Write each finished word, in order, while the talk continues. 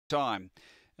time.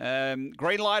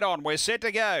 Green light on. We're set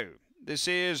to go. This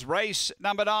is race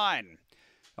number 9.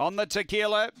 On the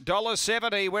tequila,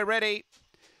 $1.70. We're ready.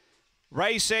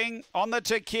 Racing on the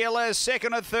tequila,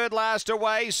 second and third last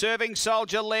away. Serving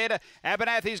Soldier led.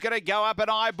 Abernathy's going to go up and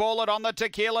eyeball it on the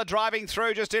tequila. Driving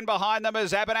through just in behind them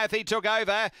as Abernathy took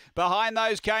over. Behind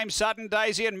those came Sutton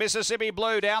Daisy and Mississippi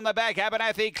Blue. Down the back,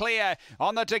 Abernathy clear.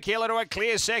 On the tequila to a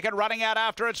clear second. Running out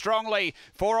after it strongly.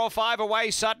 4 or 5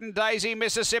 away, Sutton Daisy.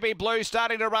 Mississippi Blue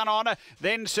starting to run on.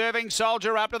 Then Serving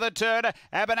Soldier up to the turn.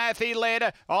 Abernathy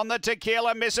led on the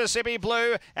tequila. Mississippi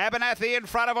Blue. Abernathy in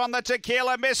front of on the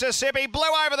tequila. Mississippi Blue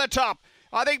over the top.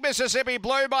 I think Mississippi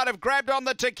Blue might have grabbed on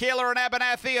the tequila and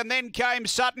Abernathy, and then came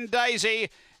Sutton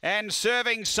Daisy and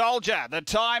Serving Soldier. The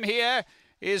time here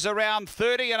is around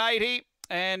 30 and 80,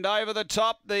 and over the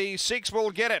top, the 6 will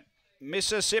get it.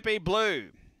 Mississippi Blue,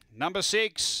 number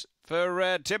 6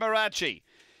 for Timarachi.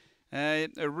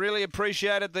 Really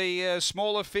appreciated the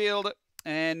smaller field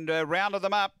and rounded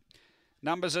them up.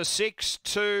 Numbers are 6,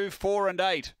 2, 4 and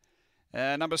 8.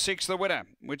 Number 6, the winner,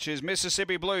 which is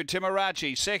Mississippi Blue,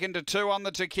 Timarachi. Second to 2 on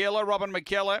the tequila, Robin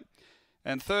McKellar.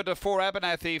 And third to 4,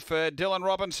 Abernathy for Dylan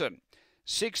Robinson.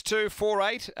 6, 2, 4,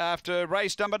 8 after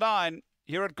race number 9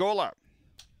 here at Gawler.